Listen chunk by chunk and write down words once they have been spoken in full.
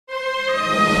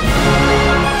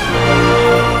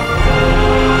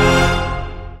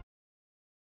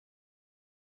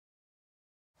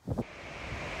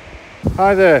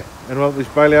Hi there, and welcome to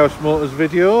this Bailey House Motors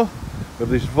video of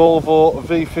this Volvo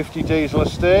V50 diesel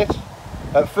estate.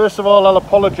 First of all, I'll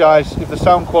apologise if the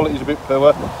sound quality is a bit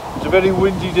poor. It's a very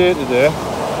windy day today.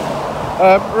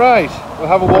 Right, we'll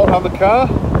have a walk around the car.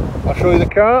 I'll show you the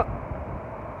car.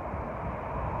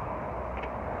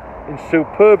 In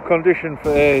superb condition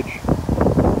for age.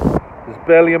 There's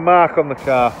barely a mark on the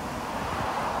car.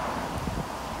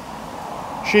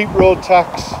 Cheap road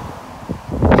tax,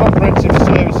 comprehensive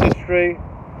service history,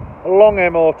 a long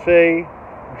MOT,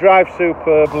 drives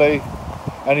superbly,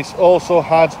 and it's also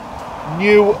had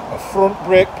new front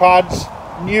brake pads,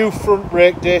 new front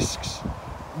brake discs,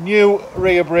 new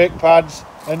rear brake pads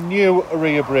and new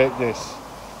rear brake discs.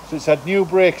 So it's had new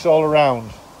brakes all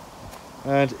around.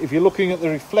 And if you're looking at the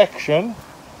reflection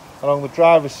along the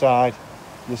driver's side,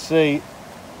 you'll see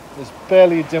there's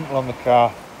barely a dimple on the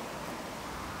car.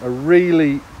 A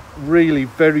really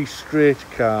very straight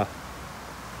car.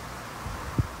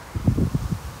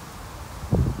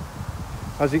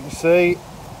 As you can see,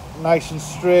 nice and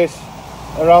straight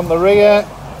around the rear,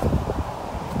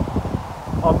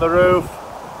 on the roof,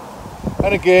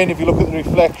 and again if you look at the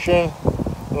reflection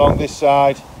along this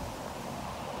side,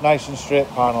 nice and straight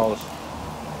panels.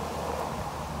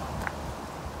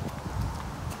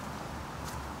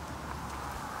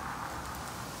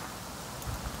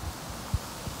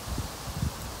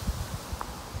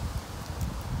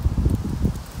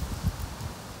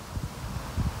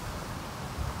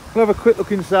 We'll have a quick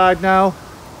look inside now.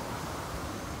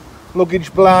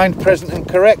 Luggage blind present and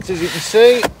correct, as you can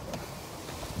see.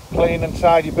 Clean and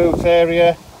tidy boot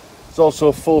area. There's also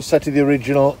a full set of the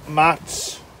original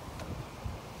mats.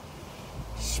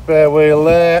 Spare wheel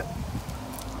there.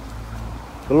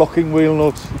 The locking wheel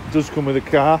nut does come with the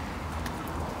car.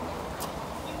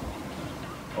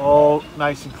 All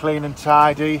nice and clean and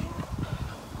tidy.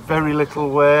 Very little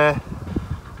wear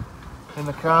in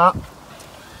the car.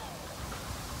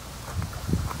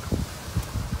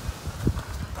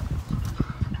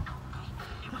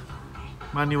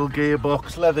 Manual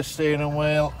gearbox, leather steering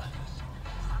wheel.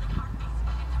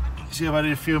 See, I've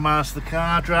added a few miles to the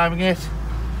car driving it.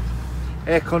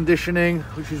 Air conditioning,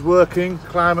 which is working,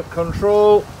 climate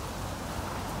control.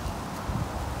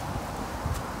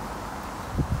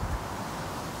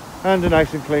 And a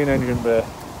nice and clean engine bay.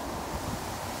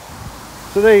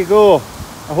 So there you go.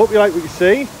 I hope you like what you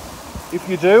see. If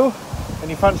you do, and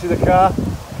you fancy the car,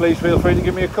 please feel free to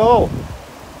give me a call.